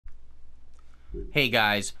Hey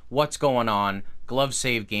guys, what's going on?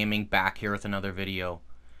 Glovesavegaming back here with another video.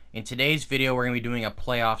 In today's video, we're going to be doing a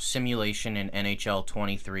playoff simulation in NHL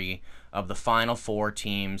 23 of the final four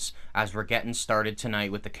teams as we're getting started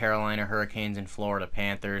tonight with the Carolina Hurricanes and Florida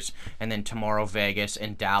Panthers, and then tomorrow Vegas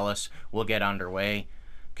and Dallas will get underway.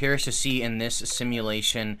 Curious to see in this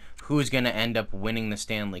simulation who's going to end up winning the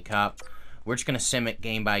Stanley Cup. We're just going to sim it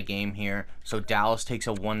game by game here. So Dallas takes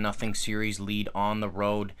a 1-0 series lead on the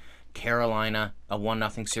road. Carolina, a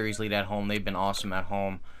 1-0 series lead at home. They've been awesome at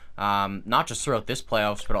home. Not just throughout this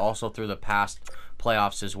playoffs, but also through the past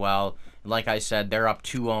playoffs as well. Like I said, they're up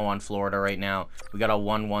 2-0 on Florida right now. We got a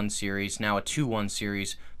 1-1 series, now a 2-1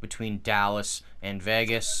 series between Dallas and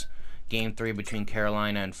Vegas. Game 3 between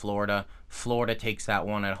Carolina and Florida. Florida takes that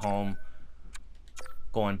one at home.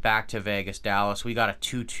 Going back to Vegas, Dallas. We got a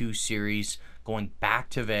 2-2 series going back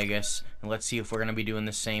to Vegas. And let's see if we're going to be doing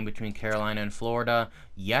the same between Carolina and Florida.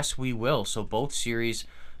 Yes, we will. So both series,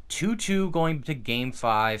 2-2 going to Game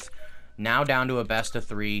 5. Now down to a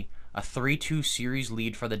best-of-3. A 3-2 series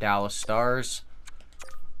lead for the Dallas Stars.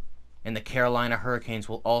 And the Carolina Hurricanes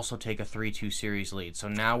will also take a 3-2 series lead. So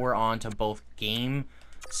now we're on to both Game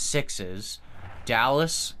 6s.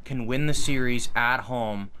 Dallas can win the series at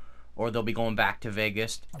home, or they'll be going back to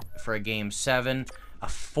Vegas for a Game 7. A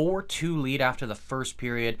 4-2 lead after the first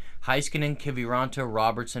period. Heiskanen, Kiviranta,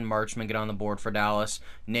 Robertson, Marchman get on the board for Dallas.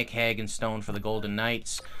 Nick Hague and Stone for the Golden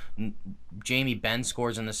Knights. Jamie Benn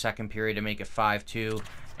scores in the second period to make it 5-2.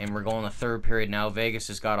 And we're going the third period now. Vegas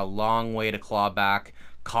has got a long way to claw back.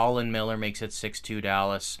 Colin Miller makes it 6-2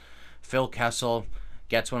 Dallas. Phil Kessel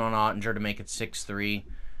gets one on Ottinger to make it 6-3.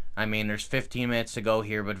 I mean, there's 15 minutes to go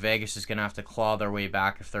here, but Vegas is going to have to claw their way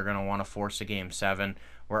back if they're going to want to force a Game 7.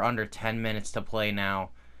 We're under 10 minutes to play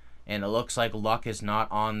now, and it looks like luck is not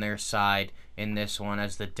on their side in this one,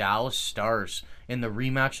 as the Dallas Stars, in the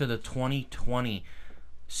rematch of the 2020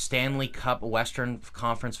 Stanley Cup Western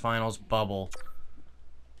Conference Finals bubble,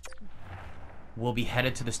 will be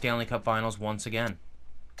headed to the Stanley Cup Finals once again.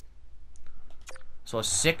 So a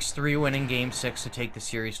 6-3 win in Game 6 to take the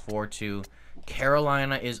series 4-2.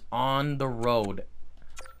 Carolina is on the road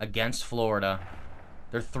against Florida.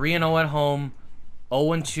 They're 3-0 at home,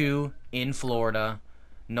 0-2 in Florida.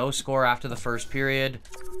 No score after the first period.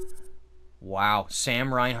 Wow.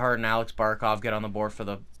 Sam Reinhart and Alex Barkov get on the board for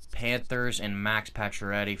the Panthers, and Max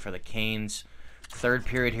Pacioretty for the Canes. Third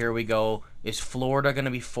period, here we go. Is Florida going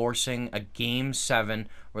to be forcing a Game 7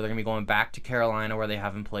 where they're going to be going back to Carolina where they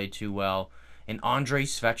haven't played too well? And Andrei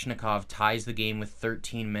Svechnikov ties the game with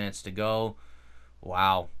 13 minutes to go.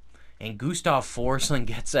 Wow. And Gustav Forsling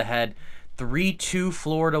gets ahead. 3-2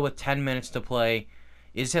 Florida with 10 minutes to play.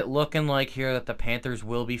 Is it looking like here that the Panthers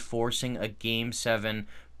will be forcing a Game 7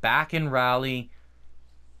 back in Raleigh?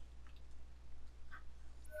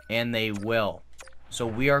 And they will. So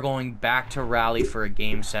we are going back to Raleigh for a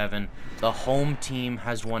Game 7. The home team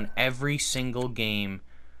has won every single game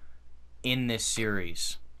in this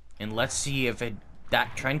series. And let's see if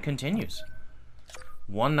that trend continues.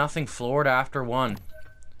 1-0 Florida after 1.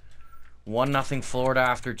 1-0 Florida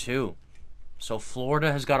after 2. So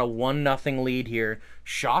Florida has got a 1-0 lead here.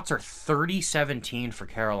 Shots are 30-17 for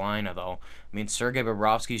Carolina, though. I mean, Sergei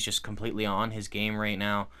Bobrovsky's just completely on his game right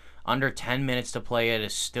now. Under 10 minutes to play, it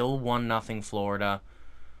is still 1-0 Florida.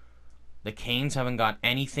 The Canes haven't got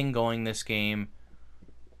anything going this game.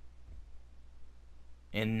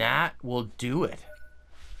 And that will do it.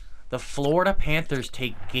 The Florida Panthers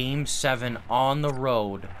take Game 7 on the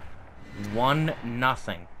road,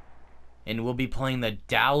 1-0. And we'll be playing the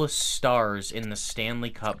Dallas Stars in the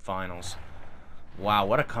Stanley Cup Finals. Wow,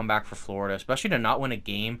 what a comeback for Florida, especially to not win a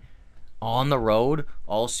game on the road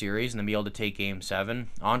all series and then be able to take Game 7.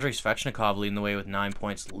 Andrei Svechnikov leading the way with 9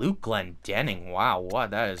 points. Luke Glendening, wow,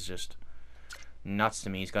 what, that is just nuts to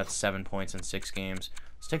me. He's got 7 points in 6 games.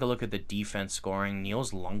 Let's take a look at the defense scoring.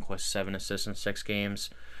 Niels Lundqvist, 7 assists in 6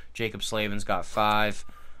 games. Jacob Slavin's got 5.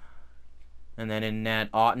 And then in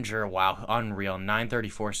net, Ottinger, wow, unreal.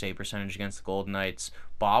 934 save percentage against the Golden Knights.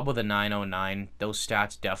 Bob with a 909. Those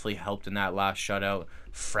stats definitely helped in that last shutout.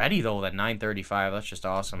 Freddie, though, at 935. That's just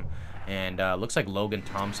awesome. And looks like Logan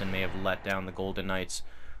Thompson may have let down the Golden Knights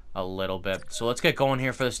a little bit. So let's get going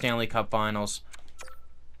here for the Stanley Cup Finals.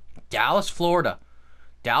 Dallas, Florida.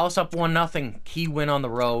 Dallas up 1-0. Key win on the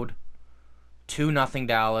road. 2-0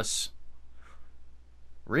 Dallas.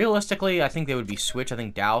 Realistically, I think they would be switched. I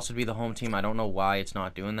think Dallas would be the home team. I don't know why it's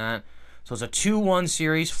not doing that. So it's a 2-1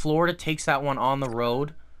 series. Florida takes that one on the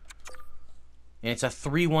road. And it's a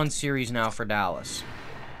 3-1 series now for Dallas.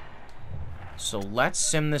 So let's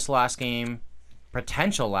sim this last game.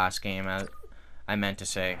 Potential last game, I meant to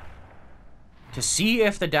say. to see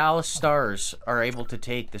if the Dallas Stars are able to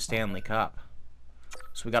take the Stanley Cup.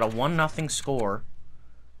 So we got a 1-0 score.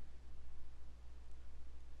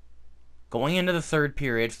 Going into the third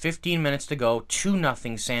period, 15 minutes to go,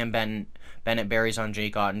 2-0 Sam Bennett buries on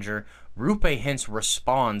Jake Ottinger. Roope Hintz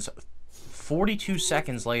responds 42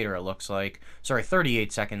 seconds later, it looks like. Sorry,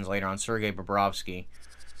 38 seconds later on Sergei Bobrovsky.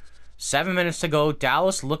 7 minutes to go.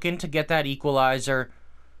 Dallas looking to get that equalizer.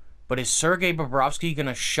 But is Sergei Bobrovsky going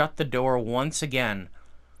to shut the door once again,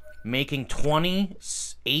 making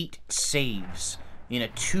 28 saves in a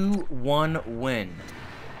 2-1 win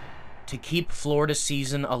to keep Florida's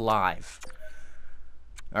season alive?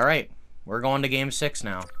 All right, we're going to Game 6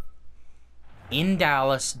 now. In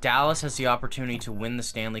Dallas, Dallas has the opportunity to win the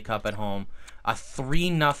Stanley Cup at home. A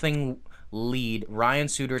 3-0 lead. Ryan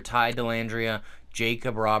Suter, Ty Dellandrea,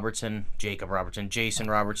 Jason Robertson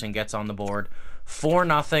gets on the board.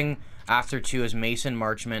 4-0 after 2 as Mason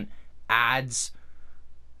Marchment adds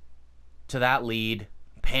to that lead.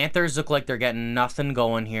 Panthers look like they're getting nothing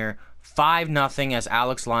going here. 5-0 as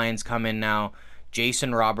Alex Lyons come in now.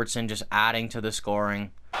 Jason Robertson just adding to the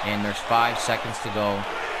scoring. And there's 5 seconds to go.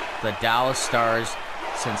 The Dallas Stars,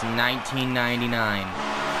 since 1999,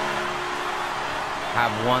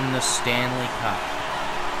 have won the Stanley Cup.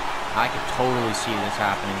 I could totally see this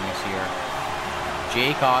happening this year.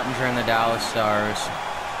 Jake Ottinger and the Dallas Stars.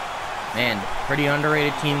 Man, pretty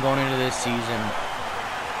underrated team going into this season.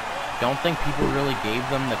 Don't think people really gave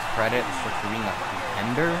them the credit for being a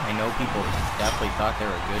contender. I know people definitely thought they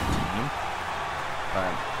were a good team,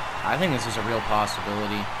 but I think this is a real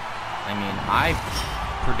possibility. I mean, I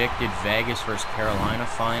predicted Vegas versus Carolina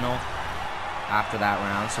final after that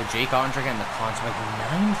round. So Jake Ottinger getting the consummate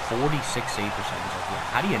 946 save percentage. Like,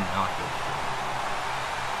 how do you not get it?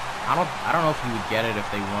 I don't know if he would get it if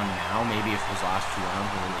they won now. Maybe if his last 2 rounds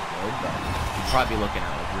were really good, but you'd probably be looking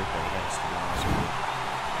at like Roope Hintz, to be honest with you.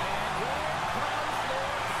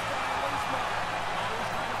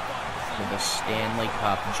 For the Stanley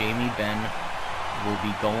Cup, Jamie Benn will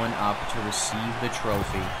be going up to receive the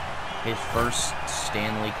trophy. His first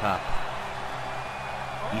Stanley Cup.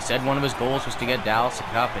 He said one of his goals was to get Dallas a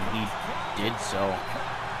cup, and he did so.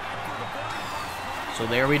 So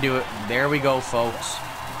there we do it. There we go, folks.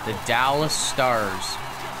 The Dallas Stars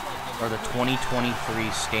are the 2023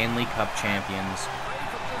 Stanley Cup champions.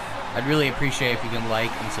 I'd really appreciate if you can like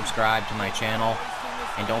and subscribe to my channel,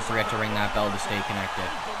 and don't forget to ring that bell to stay connected.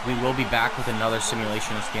 We will be back with another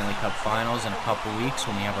simulation of Stanley Cup Finals in a couple weeks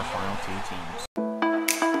when we have our final 2 teams.